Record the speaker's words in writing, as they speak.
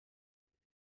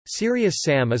Serious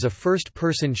Sam is a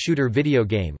first-person shooter video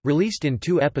game, released in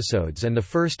 2 episodes and the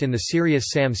first in the Serious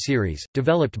Sam series,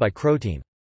 developed by Croteam.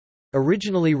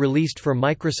 Originally released for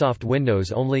Microsoft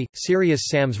Windows only, Serious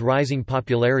Sam's rising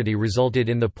popularity resulted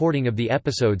in the porting of the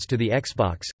episodes to the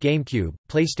Xbox, GameCube,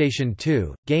 PlayStation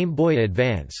 2, Game Boy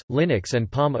Advance, Linux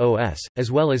and Palm OS,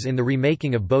 as well as in the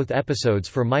remaking of both episodes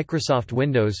for Microsoft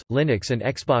Windows, Linux and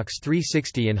Xbox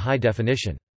 360 in high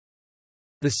definition.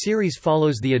 The series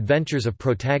follows the adventures of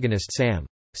protagonist Sam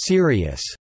Serious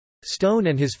Stone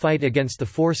and his fight against the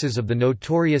forces of the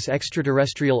notorious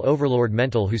extraterrestrial overlord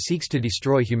Mental, who seeks to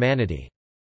destroy humanity.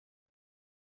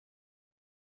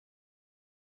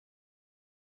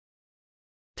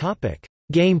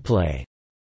 Gameplay.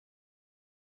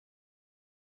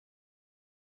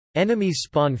 Enemies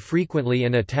spawn frequently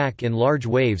and attack in large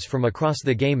waves from across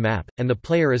the game map, and the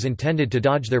player is intended to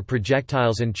dodge their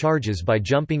projectiles and charges by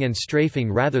jumping and strafing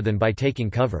rather than by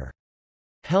taking cover.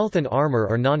 Health and armor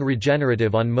are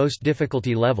non-regenerative on most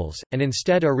difficulty levels, and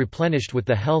instead are replenished with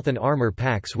the health and armor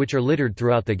packs which are littered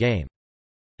throughout the game.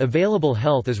 Available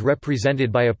health is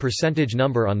represented by a percentage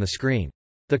number on the screen.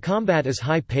 The combat is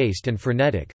high-paced and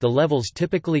frenetic. The levels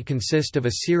typically consist of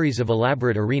a series of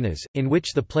elaborate arenas, in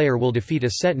which the player will defeat a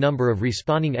set number of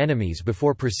respawning enemies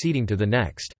before proceeding to the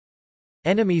next.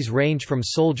 Enemies range from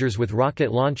soldiers with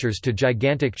rocket launchers to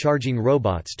gigantic charging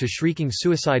robots to shrieking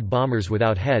suicide bombers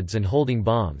without heads and holding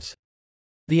bombs.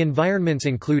 The environments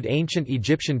include ancient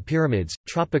Egyptian pyramids,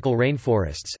 tropical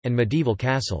rainforests, and medieval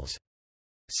castles.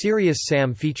 Serious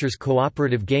Sam features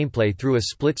cooperative gameplay through a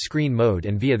split-screen mode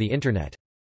and via the Internet.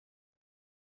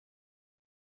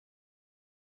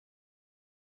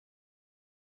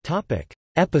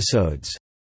 Episodes.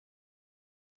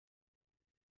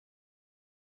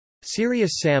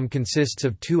 Serious Sam consists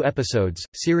of 2 episodes,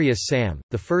 Serious Sam,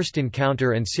 The First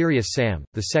Encounter and Serious Sam,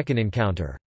 The Second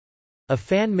Encounter. A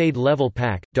fan-made level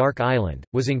pack, Dark Island,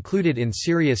 was included in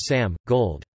Serious Sam,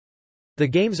 Gold. The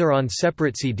games are on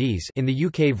separate CDs in the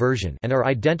UK version and are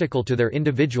identical to their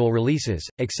individual releases,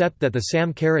 except that the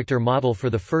Sam character model for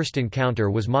The First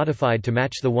Encounter was modified to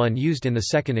match the one used in The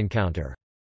Second Encounter.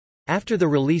 After the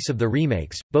release of the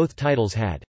remakes, both titles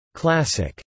had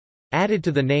 "Classic" added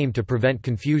to the name to prevent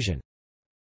confusion.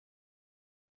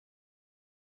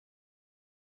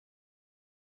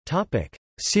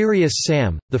 Serious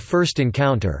Sam, The First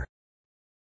Encounter.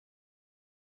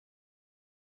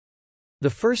 The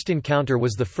First Encounter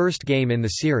was the first game in the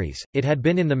series. It had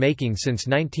been in the making since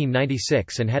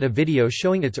 1996 and had a video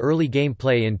showing its early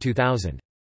gameplay in 2000.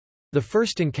 The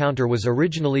First Encounter was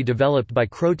originally developed by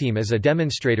Croteam as a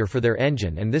demonstrator for their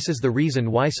engine, and this is the reason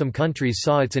why some countries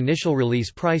saw its initial release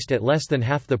priced at less than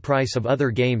half the price of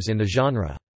other games in the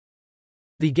genre.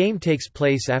 The game takes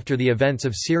place after the events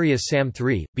of Serious Sam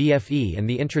 3, BFE, and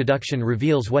the introduction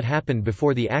reveals what happened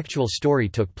before the actual story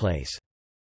took place.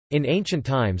 In ancient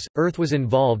times, Earth was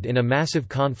involved in a massive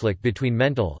conflict between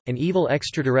Mental, an evil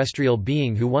extraterrestrial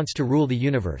being who wants to rule the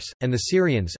universe, and the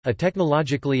Sirians, a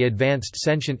technologically advanced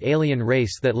sentient alien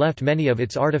race that left many of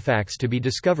its artifacts to be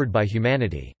discovered by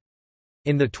humanity.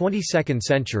 In the 22nd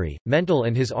century, Mental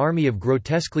and his army of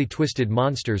grotesquely twisted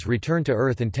monsters return to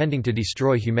Earth intending to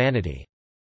destroy humanity.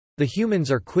 The humans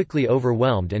are quickly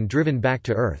overwhelmed and driven back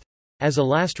to Earth. As a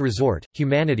last resort,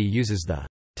 humanity uses the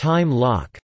time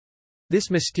lock. This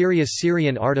mysterious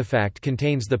Sirian artifact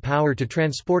contains the power to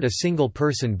transport a single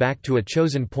person back to a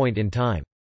chosen point in time.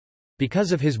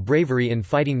 Because of his bravery in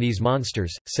fighting these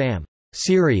monsters, Sam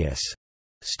Serious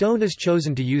Stone is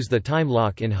chosen to use the time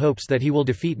lock in hopes that he will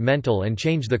defeat Mental and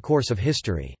change the course of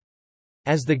history.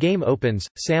 As the game opens,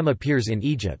 Sam appears in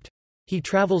Egypt. He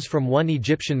travels from one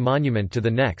Egyptian monument to the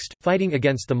next, fighting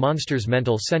against the monsters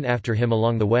Mental sent after him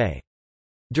along the way.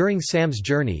 During Sam's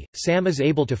journey, Sam is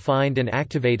able to find and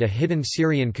activate a hidden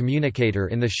Sirian communicator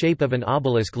in the shape of an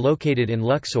obelisk located in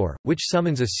Luxor, which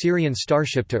summons a Sirian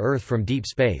starship to Earth from deep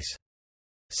space.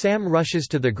 Sam rushes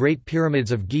to the Great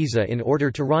Pyramids of Giza in order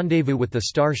to rendezvous with the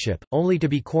starship, only to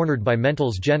be cornered by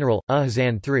Mental's general,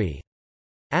 Ahazan III.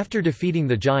 After defeating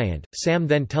the giant, Sam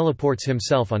then teleports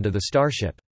himself onto the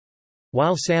starship.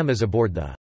 While Sam is aboard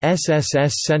the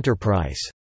SSS Enterprise,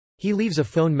 he leaves a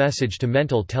phone message to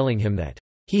Mental telling him that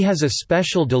he has a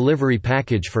special delivery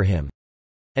package for him,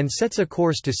 and sets a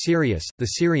course to Sirius,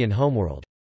 the Sirian homeworld.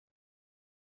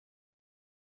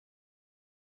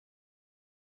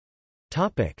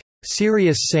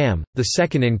 Serious Sam, The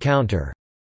Second Encounter.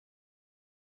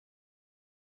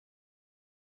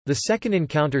 The Second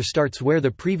Encounter starts where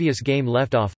the previous game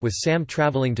left off, with Sam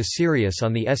traveling to Sirius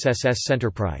on the SSS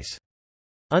Enterprise.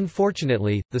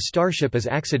 Unfortunately, the starship is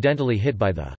accidentally hit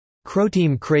by the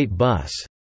Croteam crate bus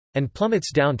and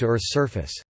plummets down to Earth's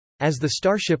surface. As the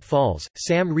starship falls,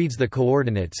 Sam reads the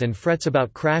coordinates and frets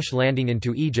about crash landing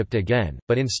into Egypt again,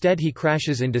 but instead he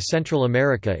crashes into Central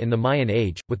America in the Mayan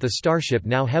Age, with the starship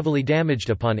now heavily damaged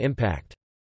upon impact.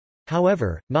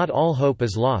 However, not all hope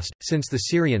is lost, since the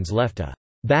Syrians left a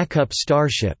backup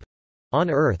starship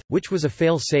on Earth, which was a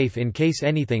fail-safe in case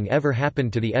anything ever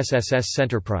happened to the SSS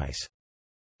Enterprise.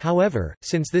 However,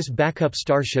 since this backup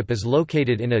starship is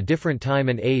located in a different time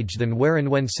and age than where and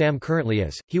when Sam currently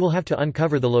is, he will have to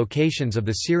uncover the locations of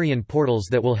the Syrian portals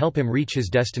that will help him reach his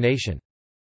destination.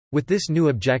 With this new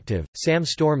objective, Sam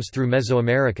storms through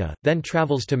Mesoamerica, then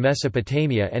travels to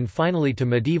Mesopotamia and finally to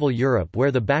medieval Europe where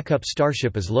the backup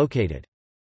starship is located.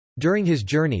 During his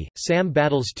journey, Sam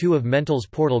battles two of Mental's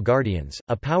portal guardians,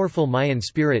 a powerful Mayan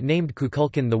spirit named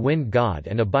Kukulkan the Wind God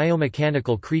and a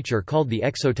biomechanical creature called the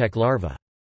Exotech larva.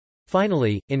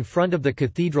 Finally, in front of the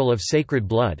Cathedral of Sacred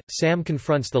Blood, Sam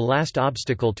confronts the last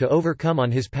obstacle to overcome on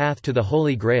his path to the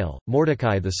Holy Grail,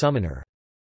 Mordecai the Summoner.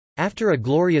 After a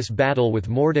glorious battle with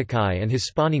Mordecai and his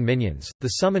spawning minions,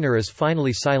 the Summoner is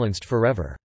finally silenced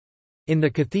forever. In the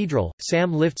cathedral,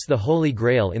 Sam lifts the Holy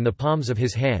Grail in the palms of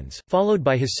his hands, followed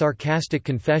by his sarcastic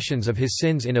confessions of his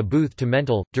sins in a booth to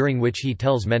Mental, during which he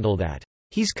tells Mental that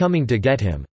he's coming to get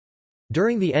him.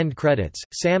 During the end credits,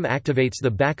 Sam activates the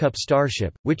backup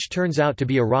starship, which turns out to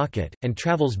be a rocket, and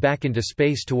travels back into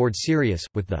space toward Sirius,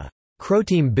 with the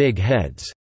Croteam Big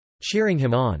Heads cheering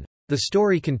him on. The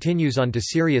story continues on to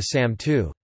Serious Sam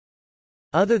 2.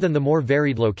 Other than the more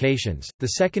varied locations,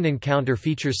 the second encounter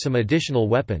features some additional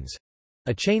weapons: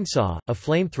 a chainsaw, a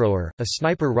flamethrower, a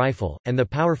sniper rifle, and the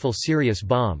powerful Sirius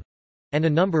bomb, and a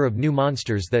number of new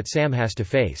monsters that Sam has to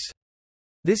face.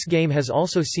 This game has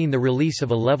also seen the release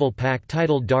of a level pack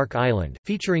titled Dark Island,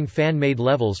 featuring fan-made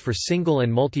levels for single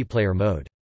and multiplayer mode.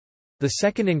 The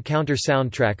second encounter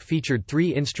soundtrack featured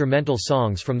 3 instrumental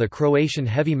songs from the Croatian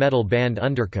heavy metal band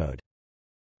Undercode.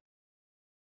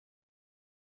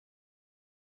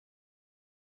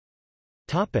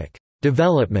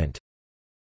 Development.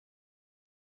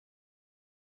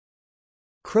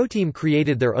 Croteam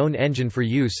created their own engine for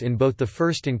use in both the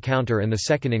first encounter and the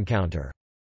second encounter.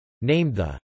 Named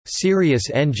the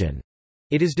Serious Engine,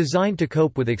 it is designed to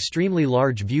cope with extremely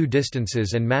large view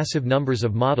distances and massive numbers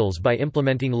of models by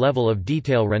implementing level of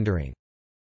detail rendering.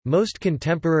 Most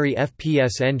contemporary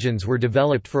FPS engines were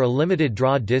developed for a limited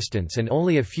draw distance and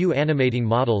only a few animating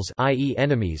models, i.e.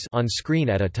 enemies, on screen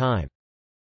at a time.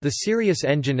 The Serious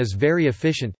engine is very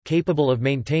efficient, capable of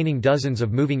maintaining dozens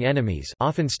of moving enemies,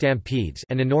 often stampedes,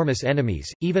 and enormous enemies,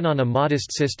 even on a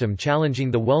modest system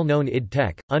challenging the well-known id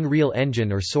Tech, Unreal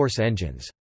Engine or Source engines.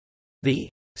 The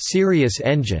Serious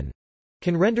engine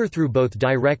can render through both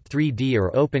Direct 3D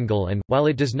or OpenGL and, while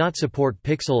it does not support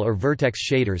pixel or vertex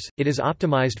shaders, it is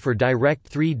optimized for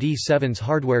Direct 3D 7's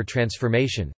hardware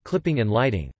transformation, clipping and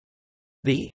lighting.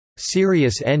 The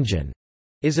Serious engine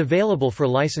is available for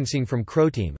licensing from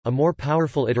Croteam. A more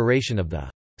powerful iteration of the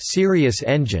Serious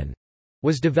engine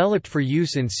was developed for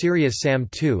use in Serious Sam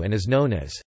 2 and is known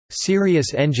as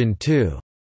Serious Engine 2.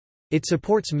 It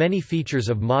supports many features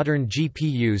of modern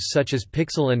GPUs such as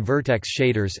pixel and vertex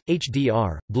shaders,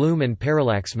 HDR, bloom and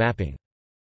parallax mapping.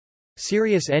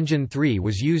 Serious Engine 3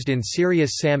 was used in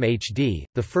Serious Sam HD,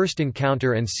 the first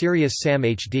encounter, and Serious Sam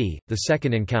HD, the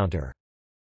second encounter.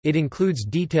 It includes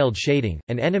detailed shading,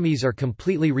 and enemies are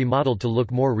completely remodeled to look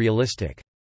more realistic.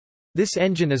 This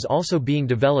engine is also being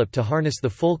developed to harness the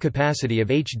full capacity of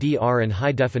HDR and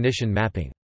high-definition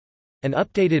mapping. An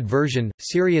updated version,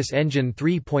 Serious Engine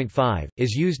 3.5,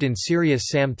 is used in Serious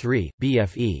Sam 3,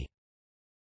 BFE.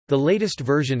 The latest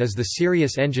version is the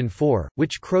Serious Engine 4,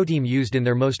 which Croteam used in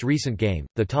their most recent game,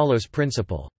 the Talos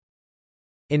Principle.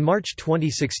 In March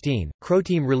 2016,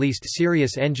 Croteam released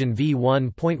Serious Engine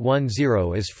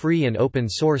v1.10 as free and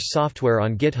open-source software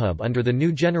on GitHub under the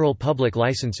new general public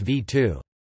license v2.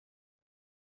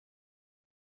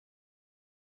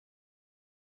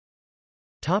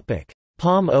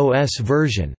 Palm OS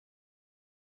version.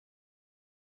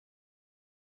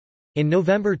 In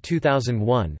November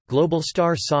 2001, Global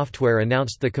Star Software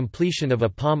announced the completion of a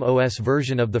Palm OS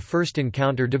version of the first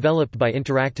encounter developed by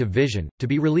Interactive Vision, to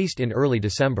be released in early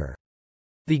December.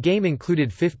 The game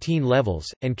included 15 levels,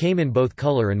 and came in both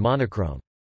color and monochrome.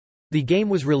 The game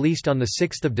was released on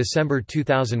 6 December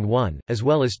 2001, as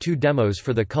well as 2 demos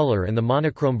for the color and the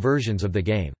monochrome versions of the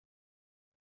game.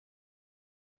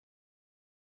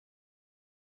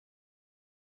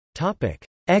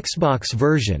 Xbox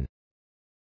version.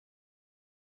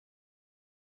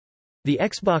 The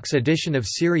Xbox edition of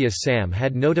Serious Sam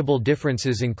had notable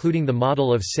differences, including the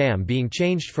model of Sam being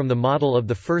changed from the model of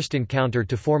the first encounter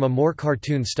to form a more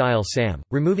cartoon-style Sam,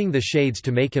 removing the shades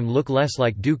to make him look less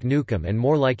like Duke Nukem and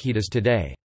more like he does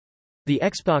today. The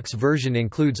Xbox version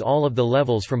includes all of the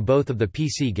levels from both of the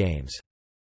PC games.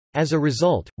 As a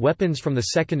result, weapons from the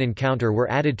second encounter were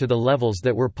added to the levels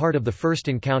that were part of the first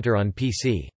encounter on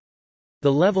PC.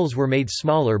 The levels were made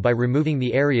smaller by removing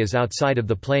the areas outside of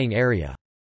the playing area.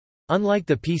 Unlike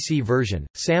the PC version,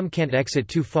 Sam can't exit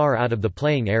too far out of the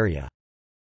playing area.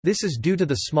 This is due to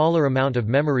the smaller amount of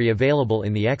memory available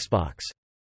in the Xbox.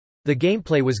 The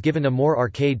gameplay was given a more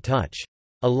arcade touch.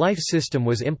 A life system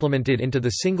was implemented into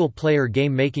the single-player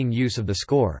game, making use of the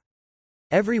score.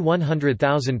 Every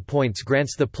 100,000 points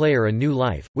grants the player a new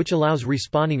life, which allows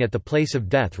respawning at the place of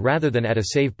death rather than at a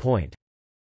save point.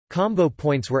 Combo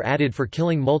points were added for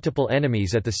killing multiple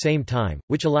enemies at the same time,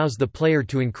 which allows the player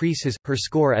to increase his/her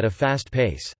score at a fast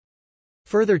pace.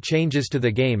 Further changes to the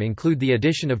game include the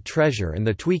addition of treasure and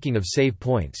the tweaking of save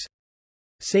points.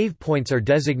 Save points are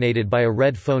designated by a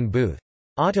red phone booth.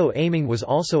 Auto-aiming was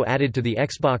also added to the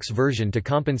Xbox version to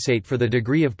compensate for the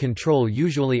degree of control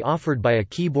usually offered by a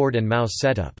keyboard and mouse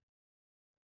setup.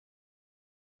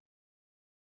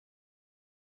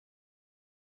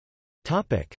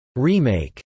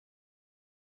 Remake.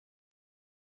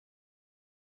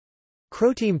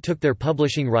 Croteam took their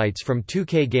publishing rights from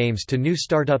 2K Games to new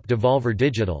startup Devolver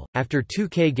Digital, after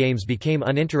 2K Games became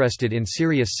uninterested in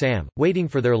Serious Sam, waiting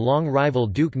for their long rival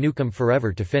Duke Nukem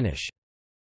Forever to finish.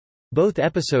 Both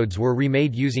episodes were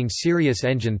remade using Serious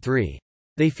Engine 3.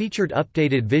 They featured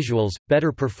updated visuals,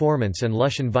 better performance and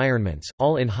lush environments,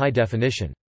 all in high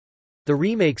definition. The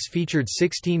remakes featured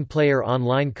 16-player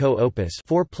online co-opus,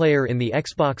 4-player in the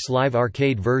Xbox Live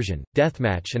Arcade version,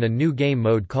 deathmatch and a new game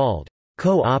mode called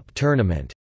Co-op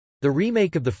Tournament. The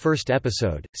remake of the first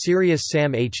episode, Serious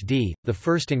Sam HD: The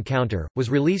First Encounter, was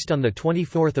released on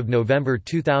 24 November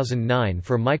 2009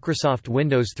 for Microsoft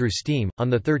Windows through Steam,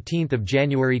 on 13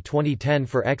 January 2010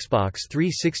 for Xbox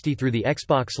 360 through the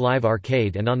Xbox Live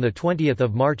Arcade, and on 20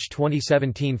 March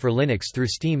 2017 for Linux through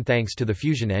Steam thanks to the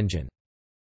Fusion engine.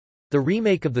 The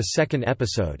remake of the second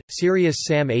episode, Serious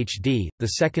Sam HD: The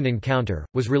Second Encounter,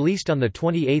 was released on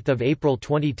 28 April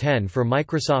 2010 for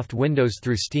Microsoft Windows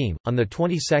through Steam, on the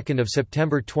 22nd of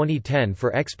September 2010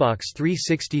 for Xbox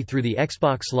 360 through the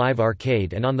Xbox Live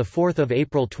Arcade, and on 4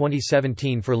 April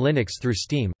 2017 for Linux through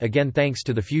Steam, again thanks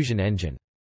to the Fusion engine.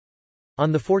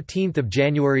 On 14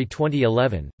 January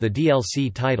 2011, the DLC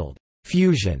titled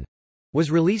Fusion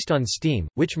was released on Steam,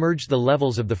 which merged the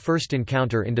levels of the first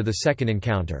encounter into the second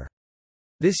encounter.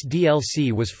 This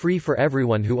DLC was free for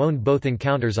everyone who owned both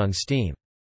encounters on Steam.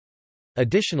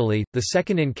 Additionally, the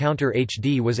second encounter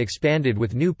HD was expanded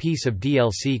with new piece of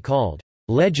DLC called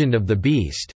Legend of the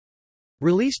Beast.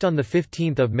 Released on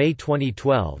 15 May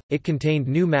 2012, it contained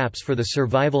new maps for the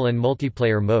survival and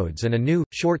multiplayer modes and a new,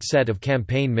 short set of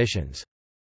campaign missions.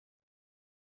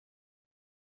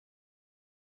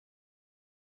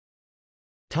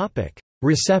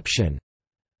 Reception.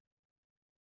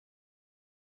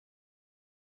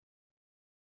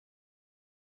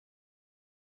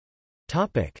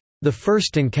 The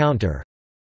First Encounter.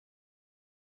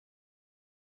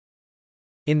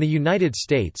 In the United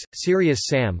States, Serious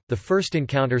Sam: The First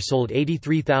Encounter sold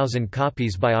 83,000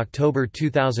 copies by October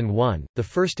 2001. The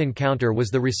First Encounter was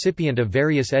the recipient of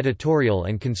various editorial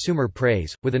and consumer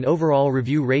praise, with an overall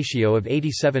review ratio of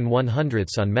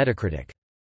 87/100 on Metacritic.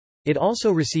 It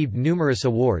also received numerous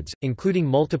awards, including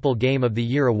multiple Game of the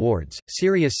Year awards.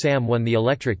 Serious Sam won the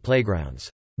Electric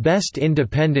Playground's Best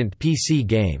Independent PC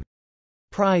Game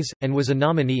prize, and was a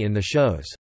nominee in the show's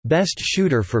Best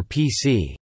Shooter for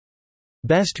PC,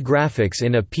 Best Graphics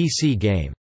in a PC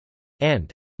Game,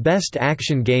 and Best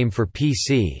Action Game for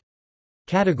PC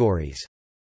categories.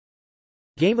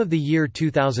 Game of the Year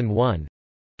 2001,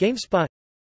 GameSpot.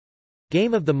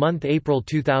 Game of the Month April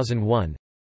 2001,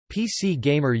 PC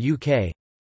Gamer UK.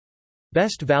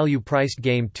 Best Value Priced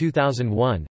Game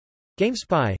 2001,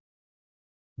 GameSpy.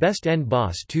 Best End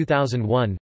Boss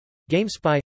 2001,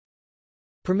 GameSpy.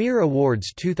 Premier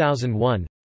Awards 2001,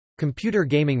 Computer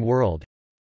Gaming World.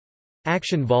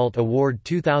 Action Vault Award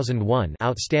 2001,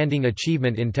 Outstanding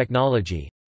Achievement in Technology,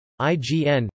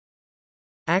 IGN.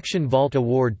 Action Vault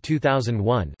Award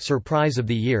 2001, Surprise of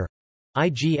the Year,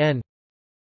 IGN.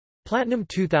 Platinum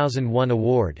 2001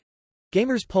 Award,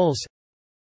 Gamers Pulse.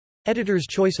 Editor's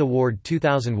Choice Award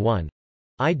 2001,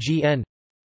 IGN.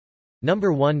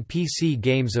 Number 1 PC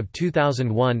Games of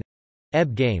 2001,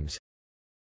 EB Games.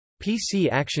 PC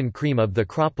Action Cream of the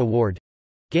Crop Award,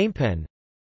 GamePen.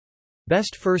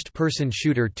 Best First Person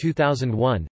Shooter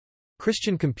 2001,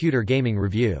 Christian Computer Gaming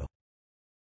Review.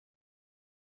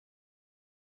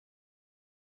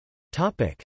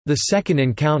 The Second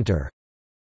Encounter.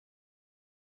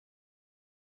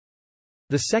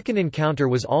 The Second Encounter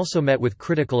was also met with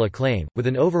critical acclaim, with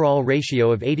an overall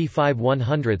ratio of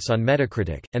 85/100 on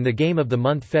Metacritic, and the Game of the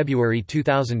Month February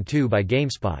 2002 by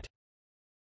GameSpot.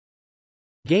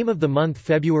 Game of the Month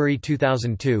February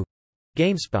 2002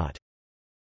 GameSpot.